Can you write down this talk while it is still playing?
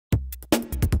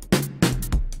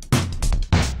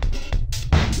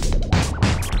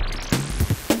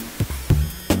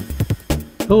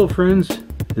Hello friends,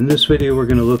 in this video we're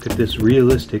going to look at this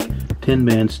realistic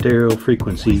 10-band stereo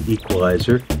frequency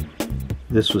equalizer.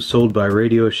 This was sold by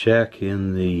Radio Shack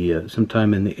in the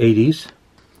sometime in the 80s.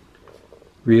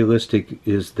 Realistic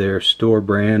is their store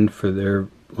brand for their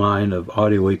line of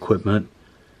audio equipment,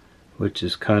 which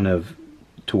is kind of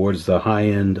towards the high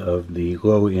end of the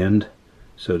low end,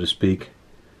 so to speak.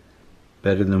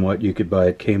 Better than what you could buy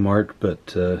at Kmart,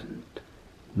 but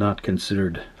not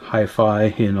considered hi-fi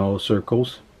in all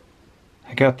circles.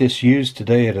 I got this used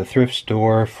today at a thrift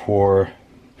store for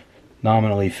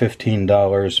nominally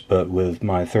 $15, but with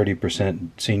my 30%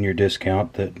 senior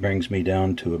discount that brings me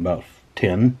down to about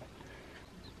 $10.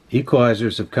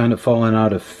 Equalizers have kind of fallen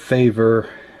out of favor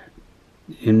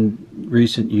in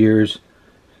recent years,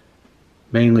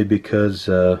 mainly because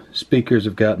speakers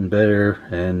have gotten better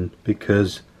and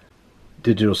because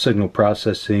digital signal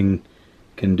processing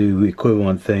can do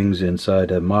equivalent things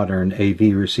inside a modern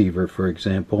AV receiver, for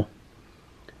example.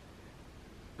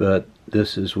 But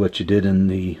this is what you did in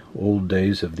the old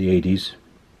days of the 80s.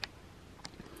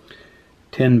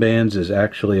 10 bands is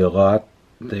actually a lot.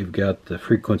 They've got the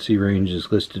frequency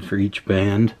ranges listed for each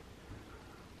band.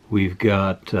 We've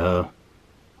got a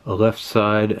left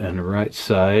side and a right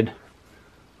side.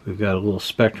 We've got a little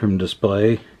spectrum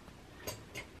display.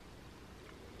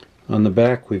 On the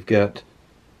back we've got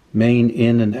main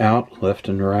in and out, left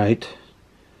and right,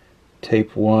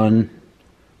 tape 1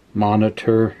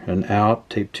 monitor and out,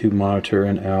 tape 2 monitor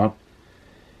and out,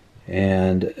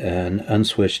 and an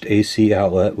unswitched AC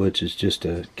outlet, which is just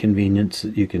a convenience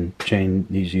that you can chain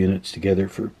these units together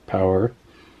for power.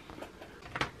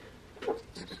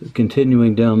 So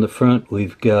continuing down the front,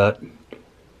 we've got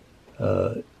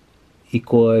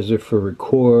equalizer for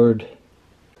record,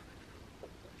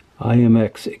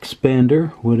 IMX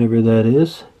expander, whatever that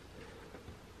is.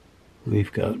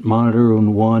 We've got monitor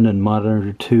 1 and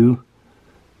monitor 2,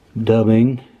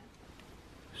 dubbing.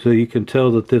 So you can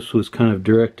tell that this was kind of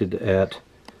directed at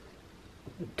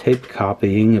tape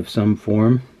copying of some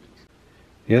form.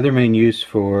 The other main use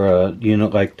for a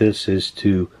unit like this is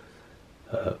to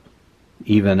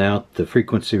even out the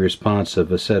frequency response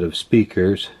of a set of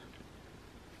speakers.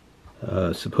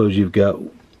 Suppose you've got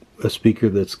a speaker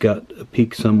that's got a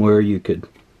peak somewhere, you could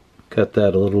cut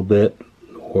that a little bit,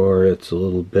 or it's a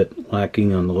little bit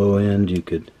lacking on the low end, you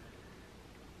could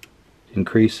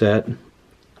increase that.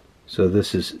 So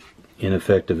this is in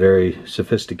effect a very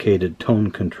sophisticated tone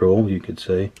control, you could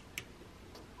say.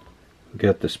 We've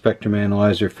got the spectrum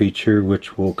analyzer feature,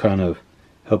 which will kind of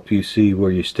help you see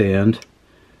where you stand.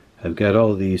 I've got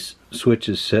all these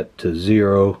switches set to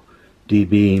 0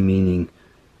 dB, meaning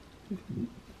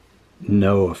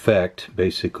no effect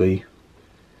basically,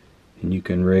 and you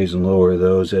can raise and lower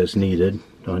those as needed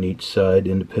on each side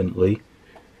independently.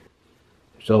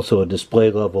 There's also a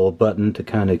display level button to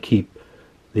kind of keep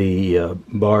the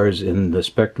bars in the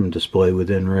spectrum display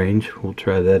within range. We'll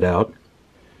try that out.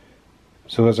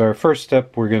 So as our first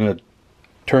step, we're going to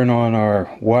turn on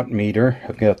our watt meter.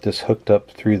 I've got this hooked up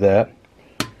through that.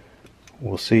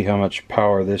 We'll see how much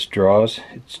power this draws.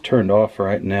 It's turned off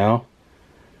right now.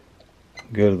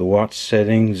 Go to the watts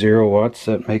setting, 0 watts,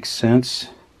 that makes sense.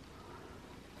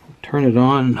 Turn it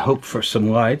on and hope for some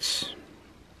lights.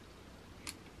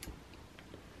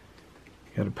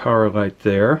 Got a power light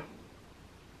there.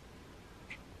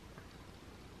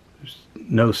 There's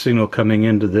no signal coming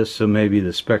into this, so maybe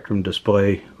the spectrum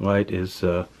display light is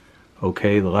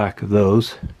okay, the lack of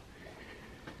those.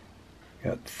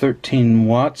 Got 13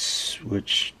 watts,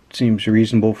 which seems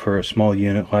reasonable for a small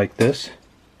unit like this.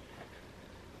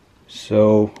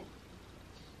 So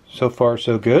far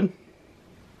so good.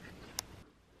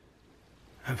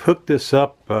 I've hooked this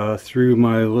up through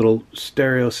my little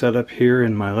stereo setup here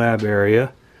in my lab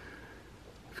area.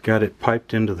 I've got it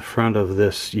piped into the front of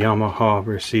this Yamaha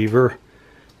receiver,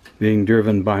 being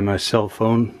driven by my cell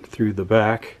phone through the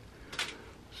back.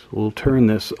 So we'll turn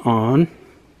this on.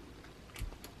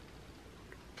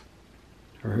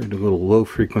 I heard a little low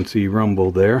frequency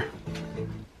rumble there.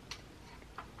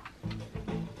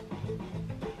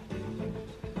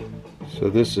 So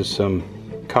this is some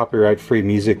copyright-free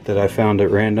music that I found at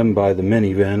random by the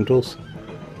Mini Vandals.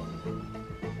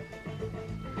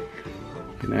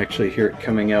 You can actually hear it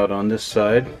coming out on this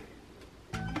side.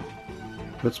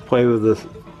 Let's play with the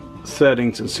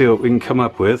settings and see what we can come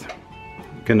up with.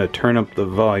 I'm going to turn up the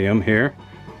volume here.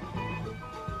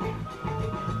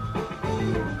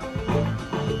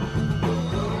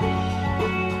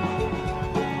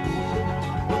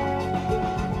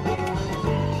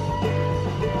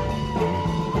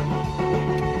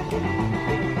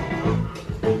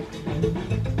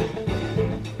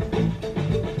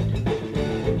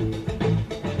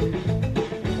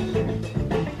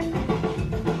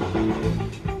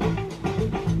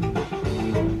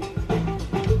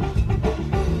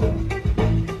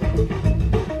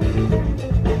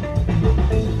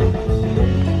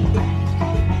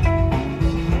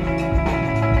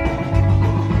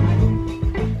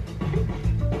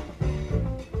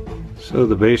 So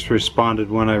the bass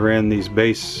responded when I ran these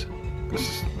bass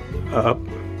up.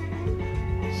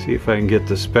 See if I can get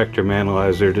the spectrum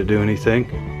analyzer to do anything.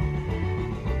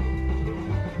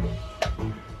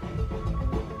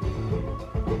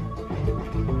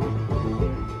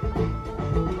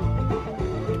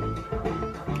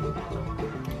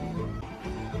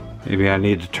 Maybe I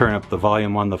need to turn up the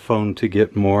volume on the phone to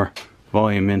get more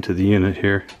volume into the unit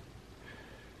here.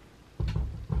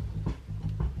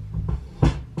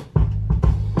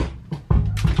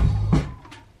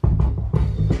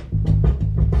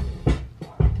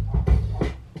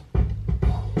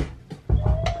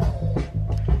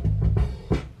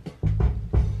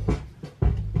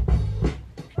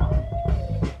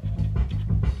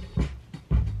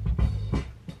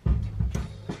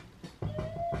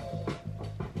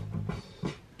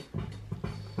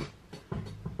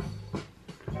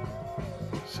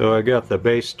 So I got the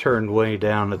bass turned way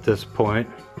down at this point.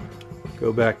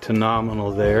 Go back to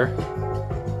nominal there.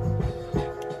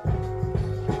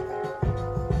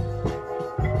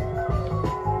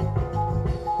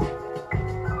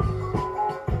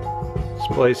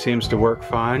 Display seems to work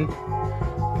fine.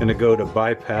 Gonna go to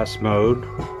bypass mode.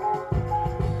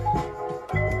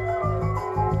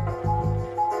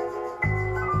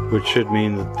 Which should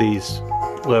mean that these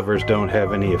levers don't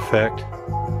have any effect.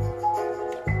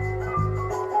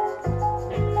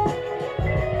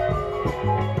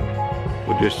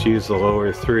 Just use the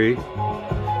lower 3.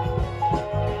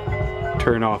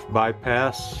 Turn off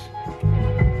bypass.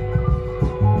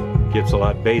 Gets a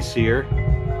lot bassier.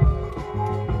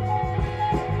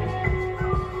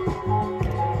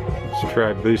 Let's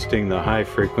try boosting the high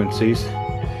frequencies.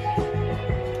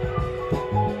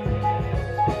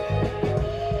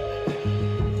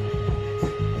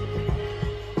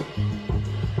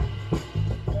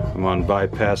 I'm on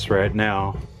bypass right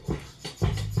now.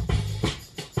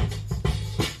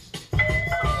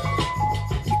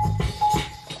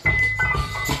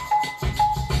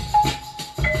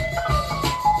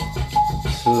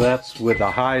 So that's with the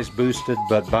highs boosted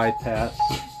but bypass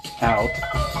out,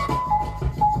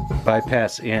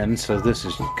 bypass in, so this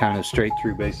is kind of straight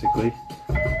through basically.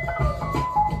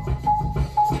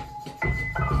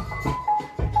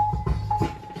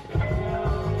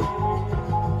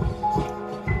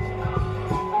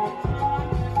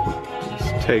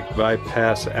 Let's take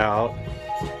bypass out.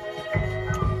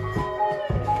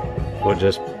 We'll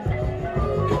just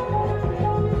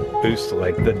boost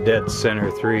like the dead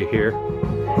center 3 here.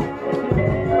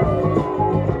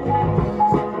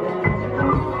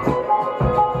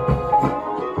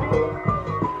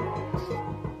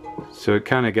 So it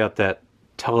kind of got that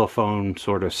telephone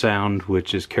sort of sound,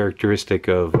 which is characteristic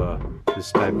of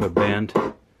this type of band.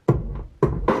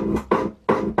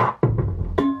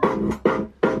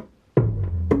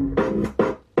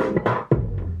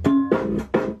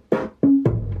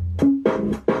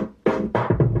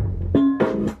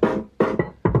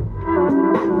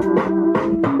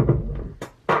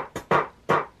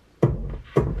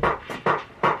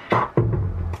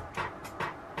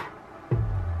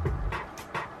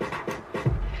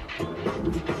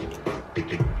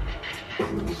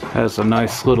 Has a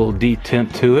nice little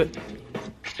detint to it.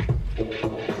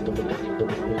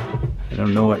 I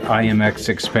don't know what IMX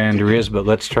expander is, but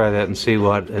let's try that and see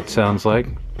what it sounds like.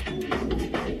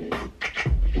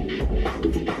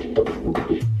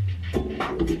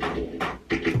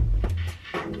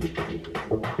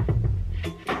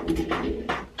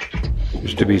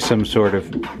 There's to be some sort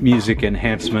of music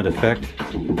enhancement effect.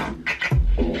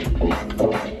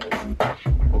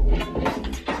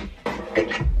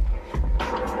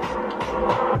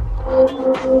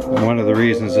 One of the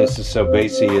reasons this is so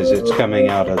bassy is it's coming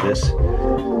out of this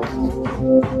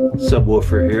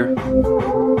subwoofer here.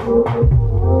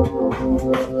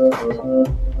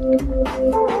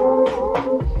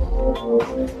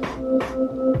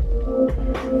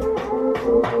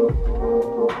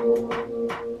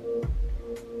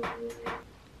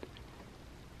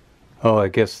 Oh, I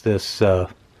guess this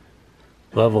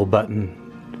level button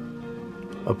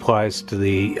applies to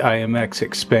the IMX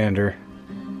expander.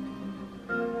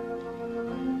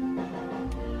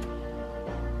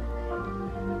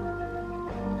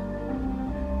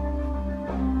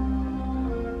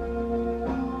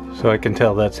 So I can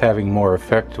tell that's having more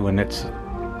effect when it's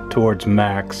towards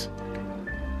max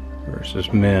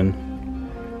versus min.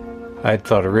 I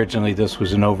thought originally this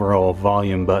was an overall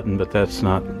volume button, but that's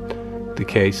not the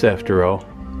case after all.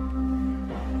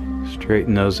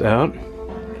 Straighten those out.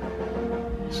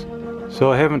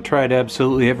 So I haven't tried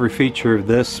absolutely every feature of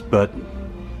this, but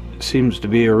it seems to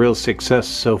be a real success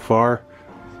so far.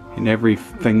 And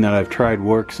everything that I've tried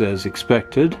works as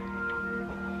expected.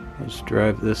 Let's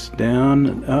drive this down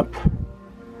and up.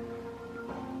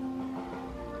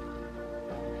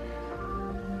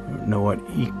 I don't know what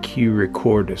EQ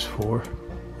record is for.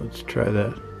 Let's try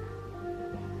that.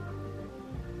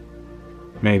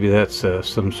 Maybe that's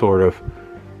some sort of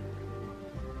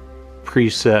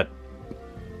preset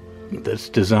that's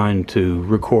designed to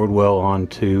record well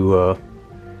onto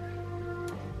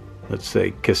let's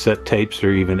say cassette tapes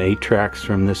or even 8 tracks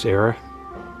from this era.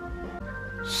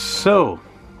 So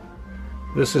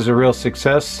this is a real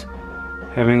success.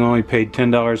 Having only paid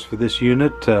 $10 for this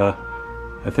unit,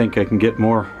 I think I can get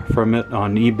more from it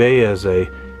on eBay as a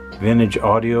vintage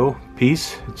audio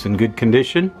piece. It's in good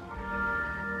condition.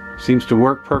 Seems to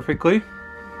work perfectly.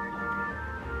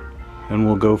 And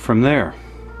we'll go from there.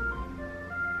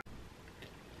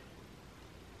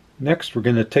 Next, we're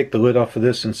going to take the lid off of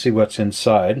this and see what's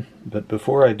inside. But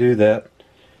before I do that,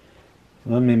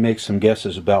 let me make some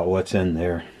guesses about what's in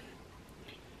there.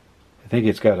 I think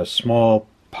it's got a small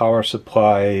power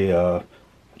supply,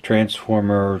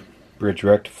 transformer, bridge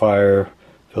rectifier,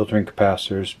 filtering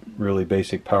capacitors, really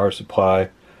basic power supply.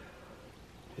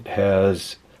 It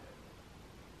has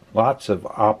lots of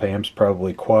op amps,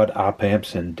 probably quad op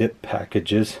amps and dip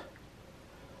packages.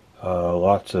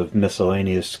 Lots of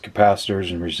miscellaneous capacitors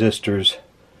and resistors,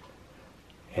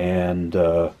 and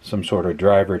some sort of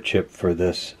driver chip for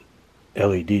this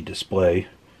LED display,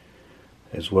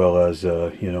 as well as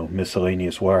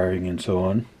miscellaneous wiring and so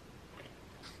on.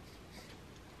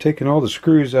 Taking all the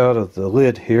screws out of the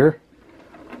lid here,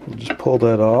 we'll just pull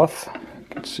that off. You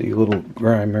can see a little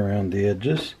grime around the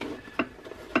edges.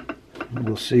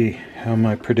 We'll see how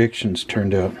my predictions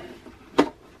turned out.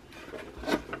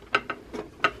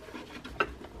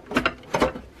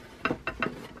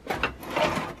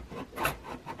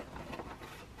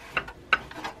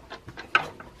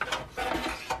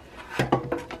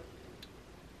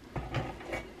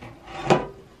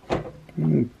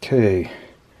 Okay,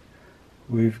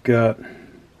 we've got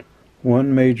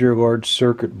one major large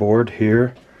circuit board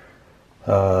here,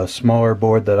 a smaller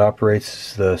board that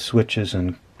operates the switches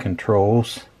and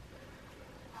controls.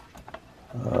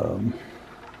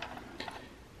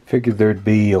 Figured there'd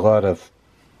be a lot of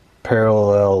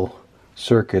parallel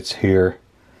circuits here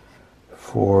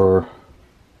for,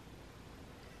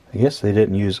 I guess they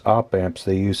didn't use op amps,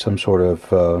 they used some sort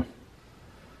of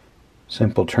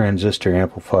simple transistor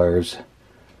amplifiers.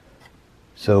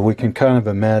 So we can kind of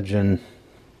imagine,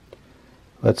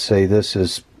 let's say this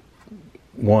is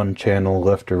one channel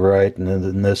left or right, and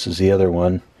then this is the other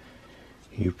one.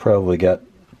 You've probably got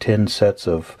 10 sets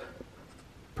of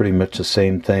pretty much the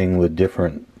same thing with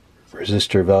different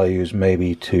resistor values,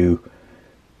 maybe to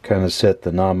kind of set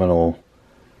the nominal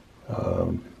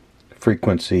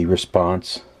frequency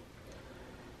response.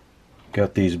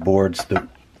 Got these boards that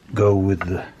go with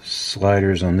the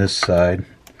sliders on this side.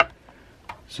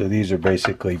 So these are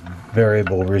basically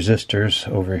variable resistors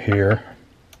over here,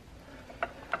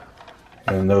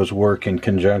 and those work in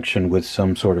conjunction with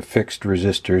some sort of fixed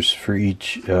resistors for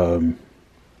each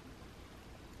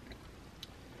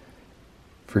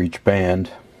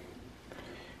band.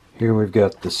 Here we've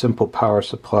got the simple power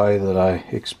supply that I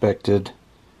expected,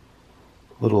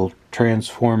 little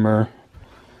transformer.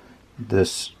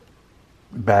 This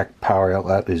back power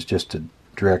outlet is just a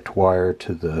direct wire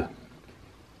to the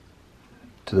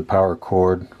power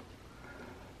cord.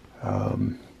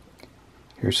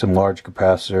 Here's some large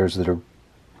capacitors that are,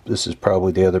 this is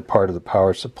probably the other part of the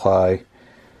power supply.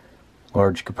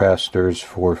 Large capacitors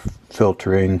for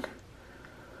filtering.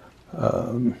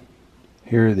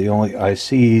 Here are the only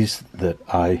ICs that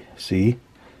I see,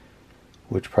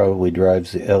 which probably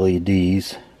drives the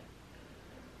LEDs.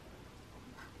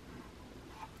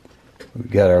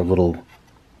 We've got our little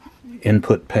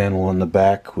input panel on the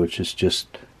back, which is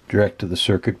just direct to the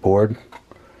circuit board.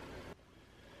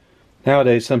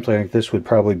 Nowadays something like this would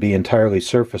probably be entirely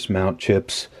surface mount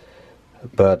chips,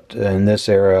 but in this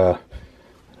era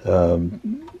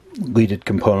leaded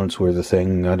components were the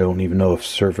thing. I don't even know if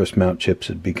surface mount chips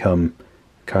had become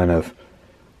kind of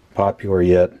popular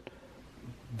yet,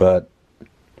 but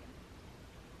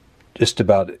just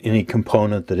about any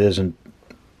component that isn't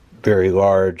very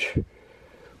large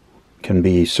can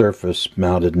be surface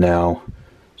mounted now.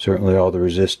 Certainly all the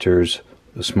resistors,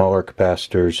 the smaller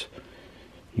capacitors,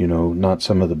 not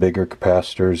some of the bigger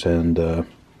capacitors, and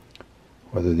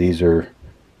whether these are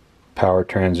power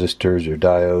transistors or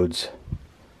diodes,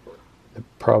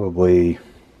 probably,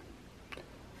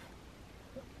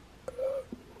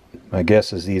 my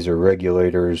guess is these are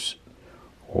regulators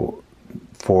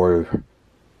for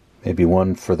maybe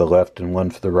one for the left and one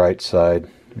for the right side.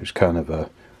 There's kind of a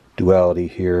duality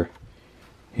here.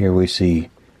 Here we see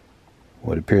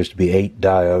what appears to be 8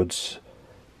 diodes.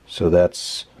 So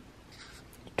that's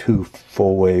 2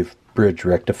 full wave bridge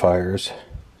rectifiers.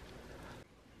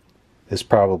 This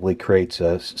probably creates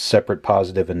a separate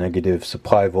positive and negative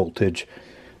supply voltage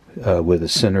with a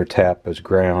center tap as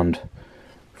ground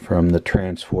from the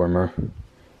transformer. In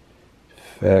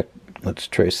fact, let's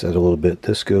trace that a little bit.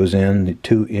 This goes in, the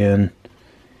 2 in,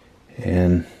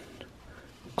 and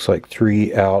looks like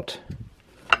 3 out,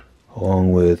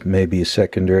 along with maybe a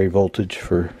secondary voltage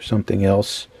for something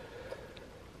else.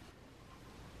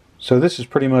 So this is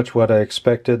pretty much what I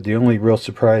expected. The only real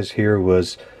surprise here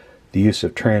was the use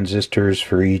of transistors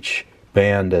for each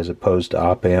band as opposed to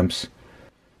op amps.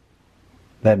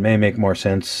 That may make more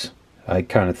sense. I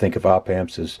kind of think of op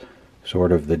amps as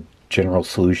sort of the general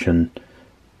solution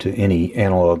to any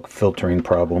analog filtering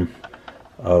problem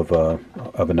of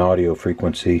an audio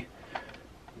frequency.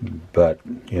 But,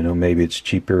 you know, maybe it's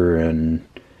cheaper and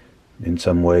in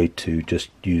some way to just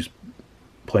use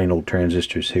plain old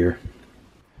transistors here.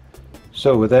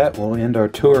 So with that, we'll end our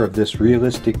tour of this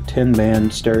realistic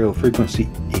 10-band stereo frequency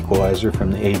equalizer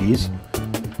from the 80s.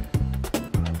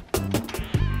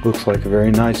 Looks like a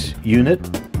very nice unit.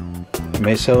 I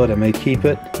may sell it, I may keep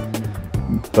it,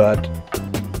 but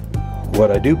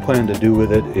what I do plan to do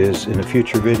with it is in a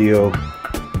future video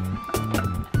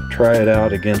try it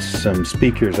out against some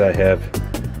speakers I have.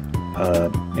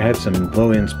 I have some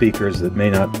low-end speakers that may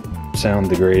not sound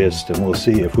the greatest, and we'll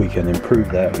see if we can improve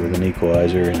that with an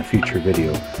equalizer in a future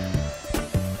video.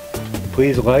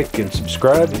 Please like and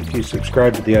subscribe if you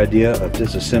subscribe to the idea of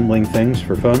disassembling things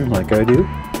for fun like I do.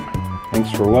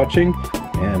 Thanks for watching,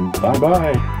 and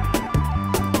bye-bye.